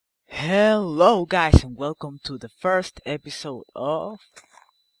Hello guys and welcome to the first episode of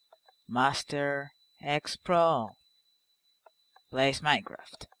Master X Pro Plays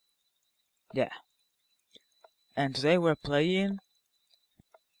Minecraft. Yeah. And today we're playing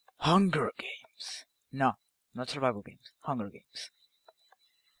Hunger Games. No, not survival games, Hunger Games.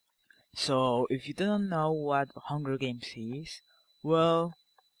 So if you don't know what Hunger Games is, well,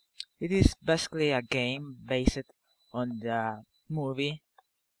 it is basically a game based on the movie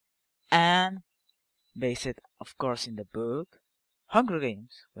and based, of course, in the book Hunger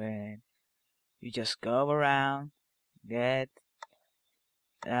Games, when you just go around, get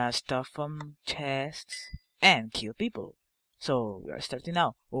stuff from chests, and kill people. So we are starting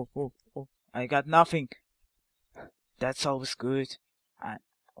now. Oh, I got nothing. That's always good.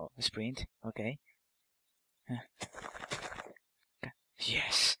 Sprint. Okay.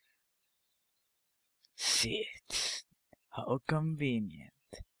 Yes. Sit. How convenient.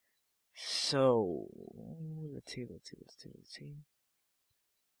 So let's see.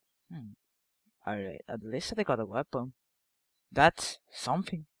 Alright, at least I got a weapon. That's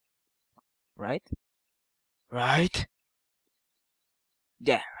something. Right? Right?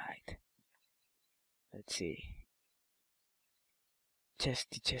 Yeah, right. Let's see.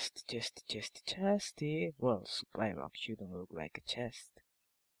 Chesty. Well, supply rock shouldn't look like a chest.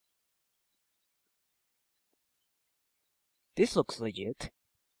 This looks legit.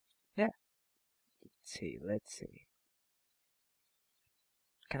 Yeah. Let's see.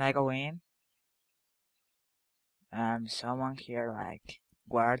 Can I go in? Someone here like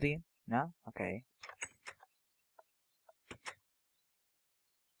guarding? No? Okay.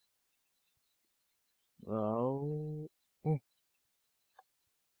 Whoa. Ooh.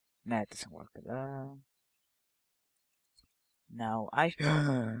 Nah, it doesn't work at all. Now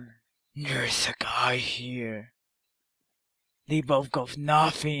there's a guy here. They both got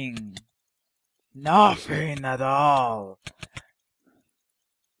nothing. Nothing at all.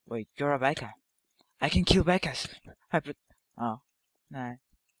 Wait, you're a Becca. I can kill Beccas. Oh, nah.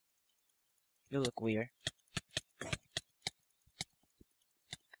 You look weird.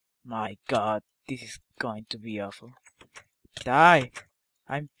 My god, this is going to be awful. Die!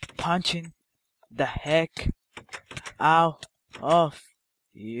 I'm punching the heck out of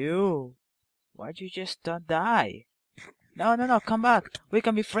you. Why'd you just not die? No, come back. We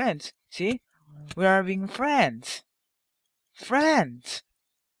can be friends. See? We are being friends. Friends!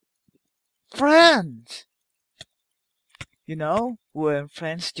 You know, when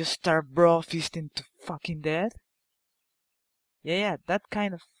friends just start bro fisting to fucking death? Yeah, that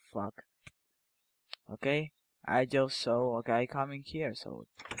kind of fuck. Okay? I just saw a guy coming here, so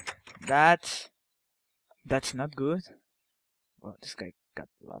that's not good. Well, this guy got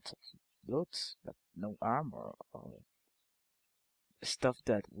lots of loots, but no armor or stuff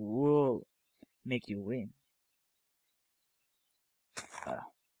that will make you win. Let's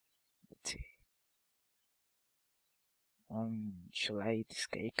see. Should I eat this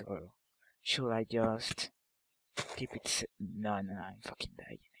cake or should I just keep it? No, I'm fucking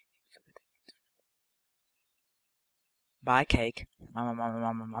dying. Bye, cake. Mama.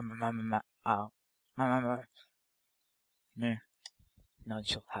 Oh, mama. No, none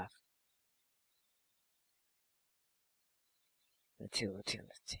shall have. Let's see.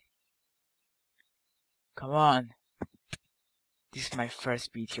 Come on. This is my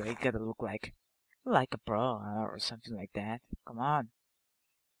first video. I gotta look like a pro or something like that. Come on.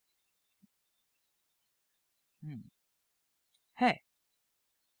 Hey.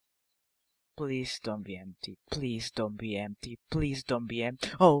 Please don't be empty. Please don't be empty. Please don't be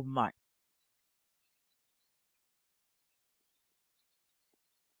empty. Oh my.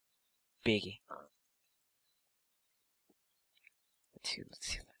 Biggie.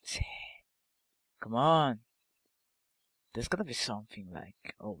 Let's see. Come on. There's gotta be something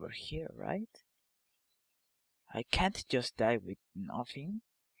like over here, right? I can't just die with nothing.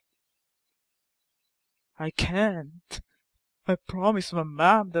 I can't. I promised my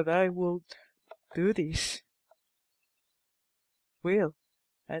mom that I will do this. Will.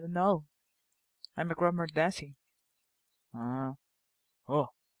 I don't know. I'm a grammar dancing. Oh.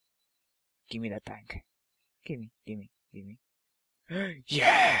 Give me that tank. Give me.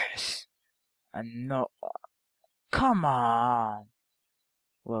 Yes! And no. Come on!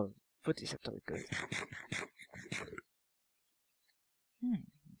 Well, food is actually good.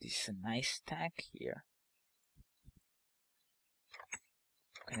 This is a nice tank here.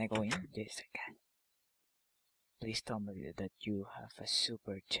 Can I go in? Yes, I can. Please tell me that you have a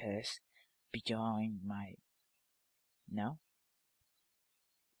super chest beyond my... No?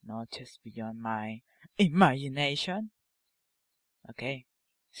 No chest beyond my imagination? Okay.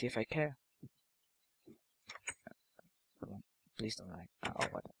 See if I care. Come on, please don't lie. Oh,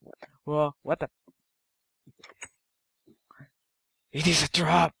 what? Whoa, what the? It is a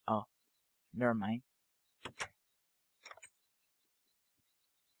trap! Oh, never mind.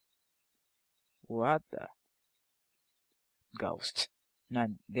 What the? Ghost.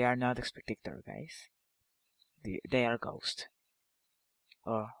 None. They are not a spectator, guys. They are ghost.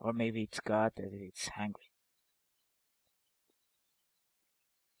 Or maybe it's God that it's hungry.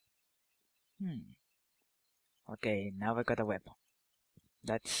 Okay, now I got a weapon.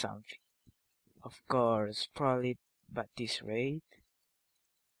 That's something. Of course, probably by this rate,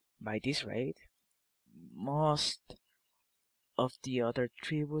 most of the other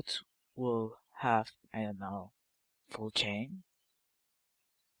tributes will have, I don't know, full chain.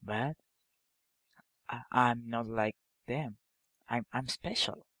 But I'm not like them. I'm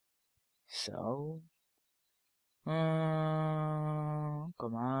special. So, come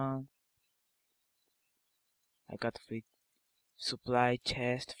on. I got a free supply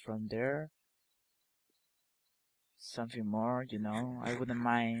chest from there. Something more, you know. I wouldn't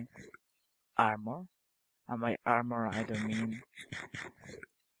mind armor. And by armor, I don't mean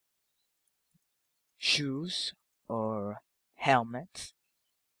shoes or helmets.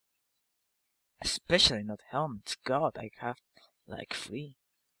 Especially not helmets. God, I have like 3.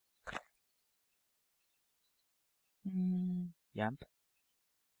 Jump.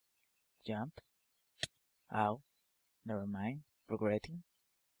 Jump. Ow. Never mind. Regretting.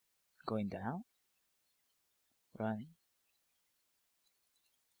 Going down. Running.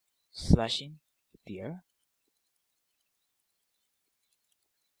 Slashing. Deer.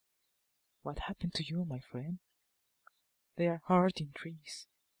 What happened to you, my friend? They are hard in trees.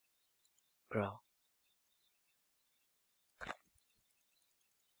 Bro.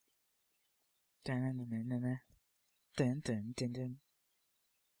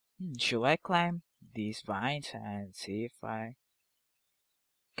 Should I climb these vines and see if I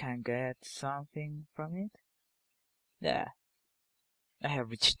can get something from it? Yeah, I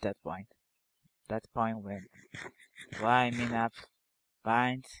have reached that point. That point when climbing up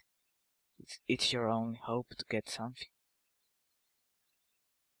vines, it's your only hope to get something.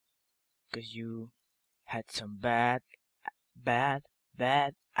 Because you had some bad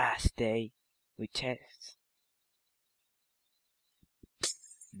ass day with chests.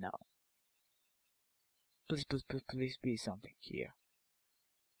 No. Please be something here.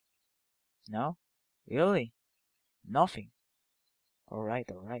 No? Really? Nothing. Alright.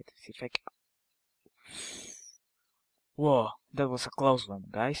 See if I can... Whoa, that was a close one,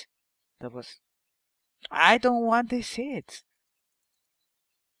 guys. That was... I don't want these hits.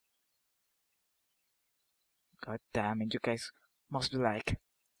 God damn it, you guys must be like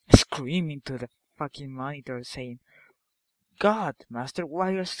screaming to the fucking monitor saying, God, Master,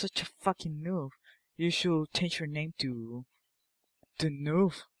 why you're such a fucking noob? You should change your name to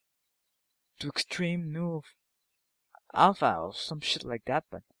noob. To extreme noob. Alpha or some shit like that,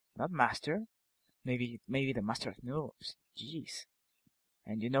 but not Master. Maybe the Master of Noobs. Jeez.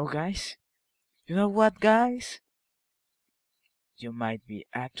 And you know, guys? You know what, guys? You might be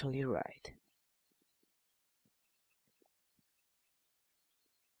actually right.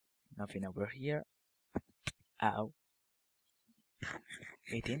 Nothing over here. Ow.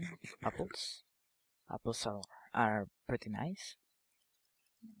 Eating apples. Apples are pretty nice.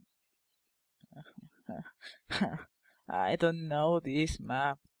 I don't know this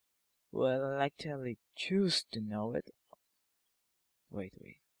map. Well, I'll actually choose to know it. Wait.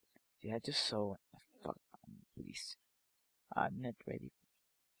 Yeah, I just saw it. Fuck, please. I'm not ready.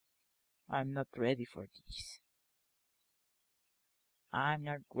 I'm not ready for this. I'm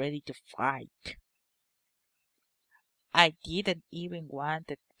not ready to fight. I didn't even want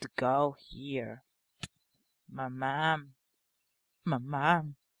to go here. My mom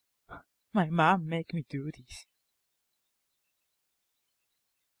make me do this.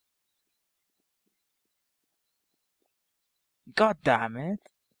 God damn it.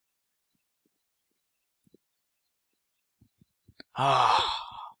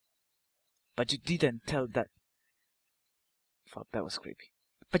 Ah, but you didn't tell that. Fuck, that was creepy.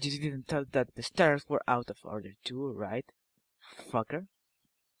 But you didn't tell that the stairs were out of order too, right? Fucker.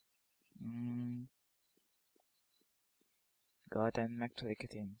 God, I'm actually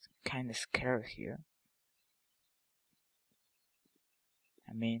getting kinda scared here.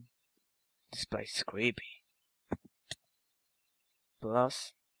 I mean, this place is creepy.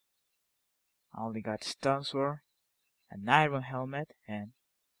 Plus, I only got stone sword, an iron helmet, and...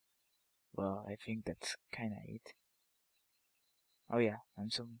 well, I think that's kinda it. Oh yeah,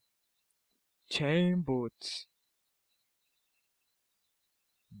 and some chain boots.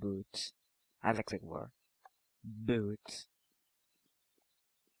 Boots. I like that word. Boots.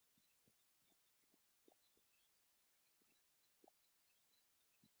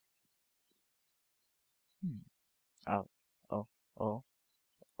 Oh, oh, oh,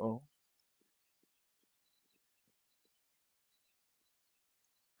 oh.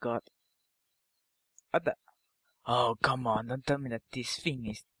 God. What the? Oh, come on, don't tell me that this thing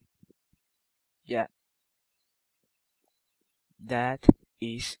is... Yeah. That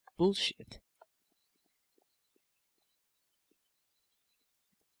is bullshit.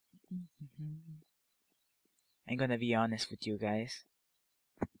 I'm gonna be honest with you guys.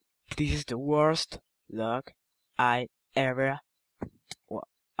 This is the worst luck I ever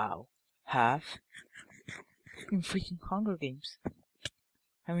have in freaking Hunger Games.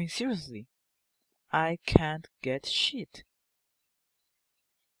 I mean, seriously. I can't get shit.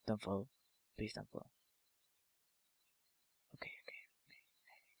 Don't fall. Please don't fall. Okay.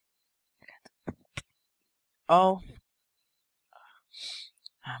 I can't. Oh.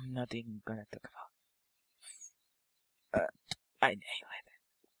 I'm not even gonna talk about. I nailed it.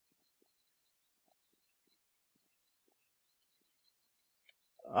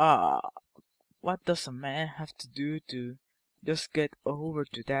 What does a man have to do to just get over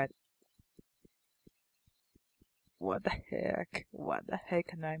to that? What the heck? What the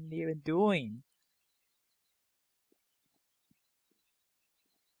heck am I even doing?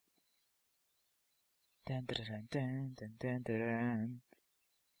 Dun dun dun dun dun dun dun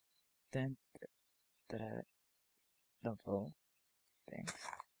dun dun. Don't fall. Thanks.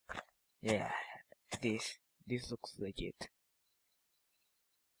 Yeah, this looks legit.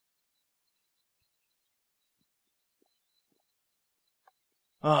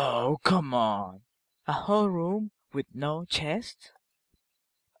 Oh, come on! A whole room with no chest?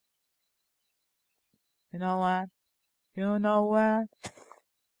 You know what? You know what?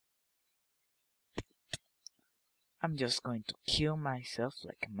 I'm just going to kill myself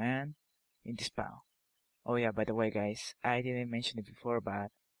like a man in this battle. Oh yeah, by the way guys, I didn't mention it before,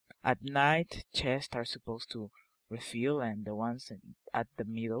 but at night chests are supposed to refill, and the ones at the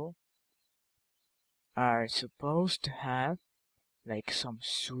middle are supposed to have like some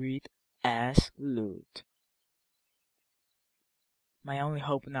sweet ass loot. My only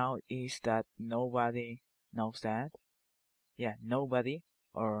hope now is that nobody knows that. Yeah, nobody,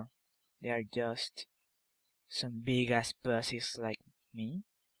 or they are just some big ass pussies like me.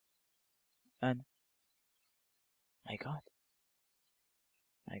 And my god.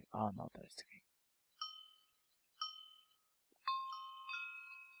 Like, oh no, that's okay.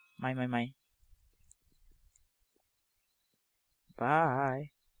 My.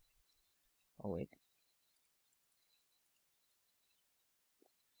 Bye. Oh wait.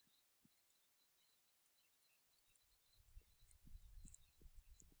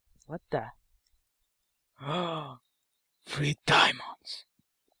 What the? Oh, 3 diamonds.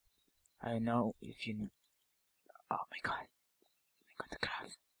 I know if you. Oh my god. I'm gonna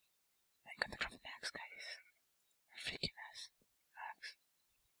craft an axe, guys. A freaking axe.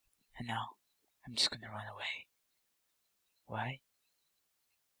 And now I'm just gonna run away. Why?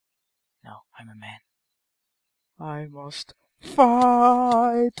 No, I'm a man. I must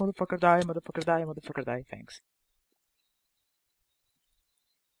fight! Motherfucker die, motherfucker die, motherfucker die. Thanks.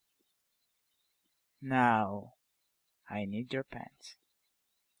 Now, I need your pants.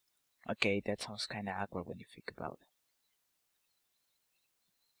 Okay, that sounds kinda awkward when you think about it.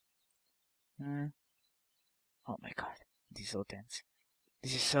 Oh my god, this is so tense.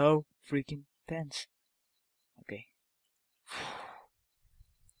 This is so freaking tense. Okay.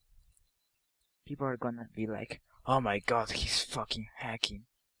 People are gonna be like, oh my god, he's fucking hacking.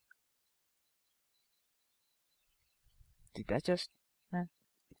 Did that just...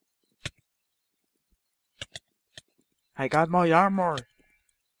 I got my armor!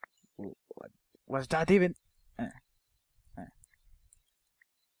 What was that even?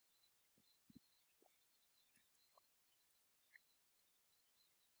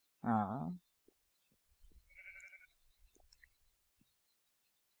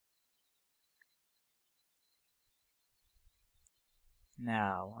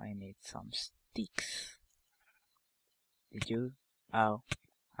 Now I need some sticks. Did you? Ow.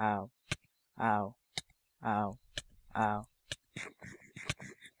 Ow. Ow. Ow. Ow.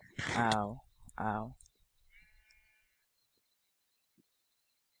 Ow. Ow.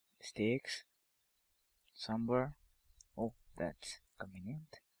 Sticks? Somewhere? Oh, that's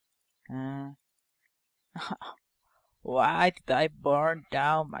convenient. Why did I burn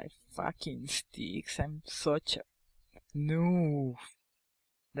down my fucking sticks? I'm such a noob.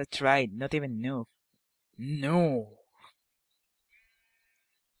 That's right, not even noob. No.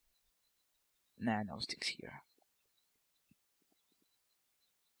 Nah, no sticks here.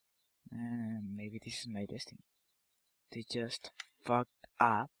 Maybe this is my destiny. They just fucked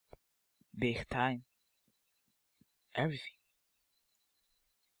up big time. Everything.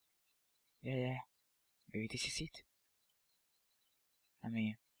 Yeah. Maybe this is it. I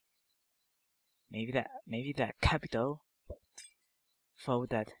mean, maybe that capital thought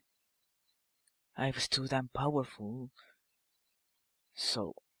that I was too damn powerful.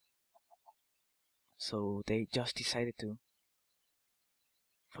 So they just decided to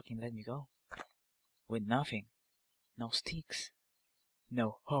fucking let me go. With nothing. No sticks.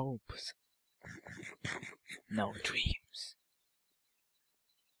 No hopes. No dreams.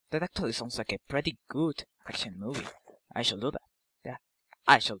 That actually sounds like a pretty good action movie. I shall do that. Yeah.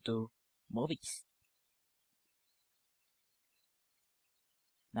 I shall do movies.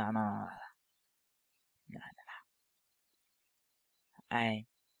 No.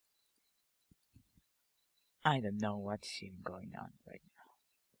 I don't know what's even going on right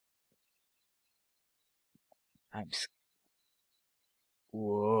now.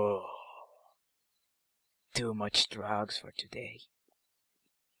 Whoa. Too much drugs for today.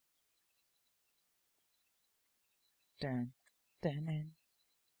 Dun.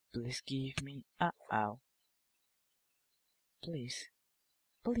 Please give me ow. Please.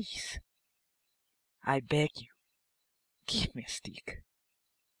 I beg you. Give me a stick.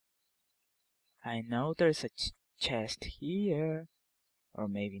 I know there's a chest here. Or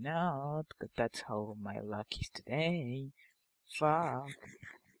maybe not, but that's how my luck is today. Fuck.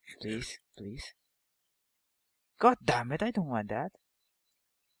 Please. God damn it, I don't want that.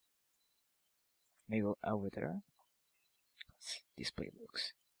 Maybe over there. This place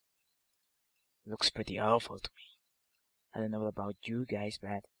looks pretty awful to me. I don't know about you guys,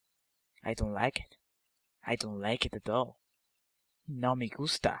 but I don't like it. I don't like it at all. No me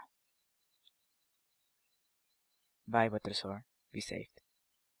gusta. Bye, Buttersaur. Be safe.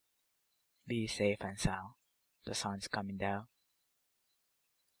 Be safe and sound. The sun's coming down.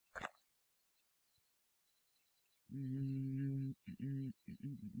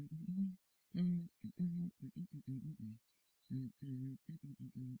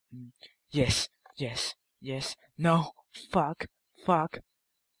 Yes. No. Fuck.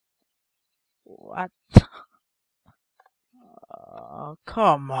 What? Oh,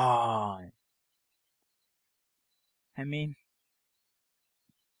 come on. I mean,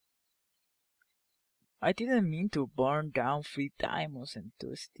 I didn't mean to burn down 3 diamonds and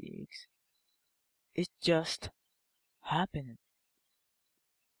 2 sticks. It just happened.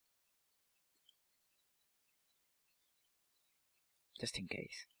 Just in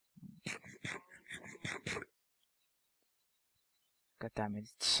case. God damn it,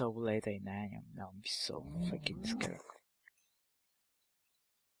 it's so late at 9 AM. Now I'm so freaking scared.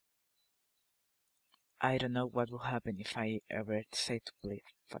 I don't know what will happen if I ever decide to play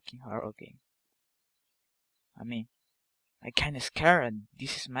a fucking horror game. I mean, I'm kinda scared, and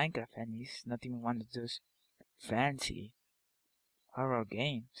this is Minecraft, and it's not even one of those fancy horror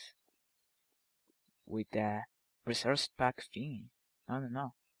games with the resource pack thingy.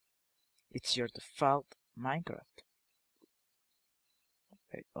 No. It's your default Minecraft.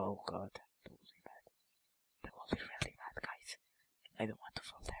 Oh god, that will be bad. That will be really bad, guys. I don't want to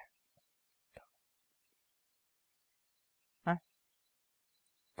fall there. Huh?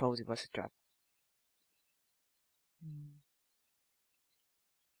 Thought it was a trap.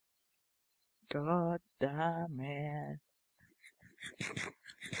 God damn it.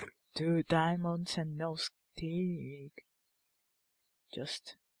 2 diamonds and no stick.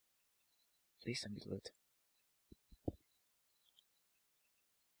 Just please don't be loot.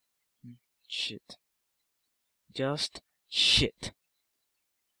 Shit. Just shit.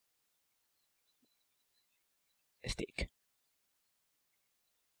 A stick.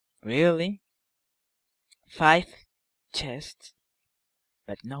 Really? 5 chests,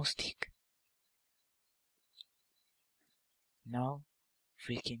 but no stick. No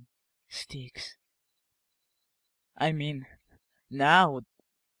freaking sticks. I mean, now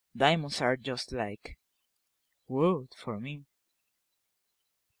diamonds are just like wood for me.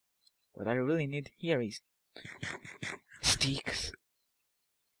 What I really need here is sticks.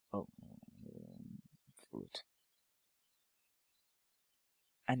 Oh, food.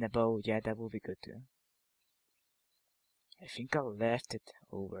 And a bow, yeah, that would be good too. I think I left it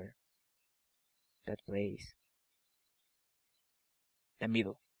over that place. The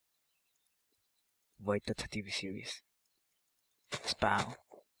middle. Wait, that's a TV series. Spawn.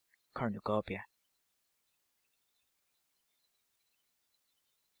 Cornucopia.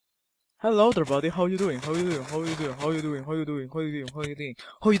 Hello there, buddy. How you doing,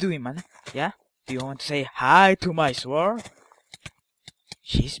 man? Yeah? Do you want to say hi to my sword?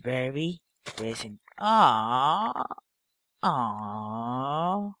 She's very present. Ah,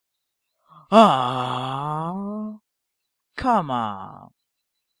 ah, ah. Come on.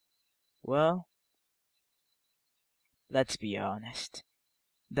 Well, let's be honest.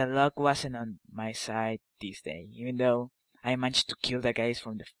 The luck wasn't on my side this day, even though I managed to kill the guys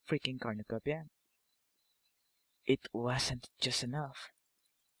from the freaking cornucopia. It wasn't just enough.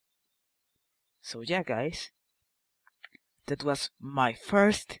 So yeah, guys, that was my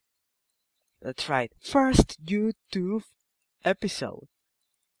first YouTube episode.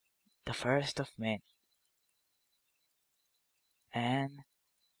 The first of many. And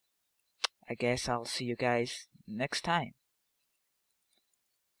I guess I'll see you guys next time.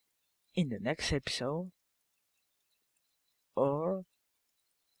 In the next episode. Or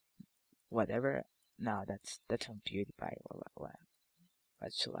whatever. No, that's on PewDiePie.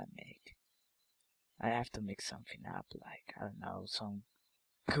 What should I make? I have to make something up, like, I don't know, some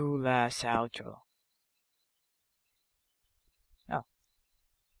cool ass outro. Oh,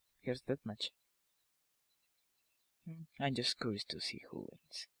 here's that much. I'm just curious to see who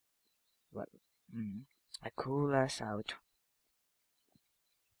wins. What? A cool ass outro.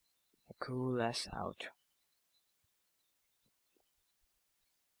 A cool ass outro.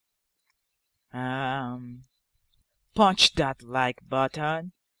 Punch that like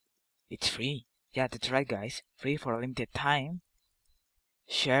button. It's free. Yeah, that's right, guys. Free for a limited time.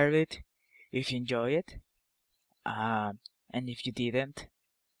 Share it if you enjoy it. And if you didn't,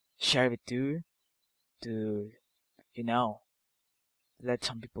 share it too. To, you know, let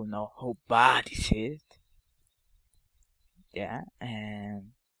some people know how bad this is. Yeah,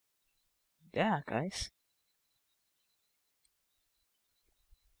 and yeah, guys.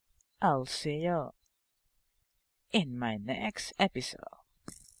 I'll see you in my next episode.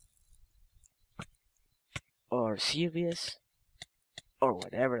 Or series. Or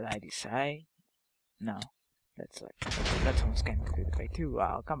whatever I decide. No, that sounds kind of good way too.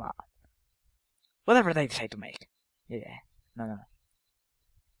 Wow, come on. Whatever they decide to make. Yeah, no.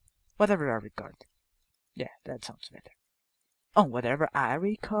 Whatever I record. Yeah, that sounds better. On whatever I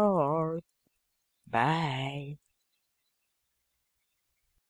record. Bye.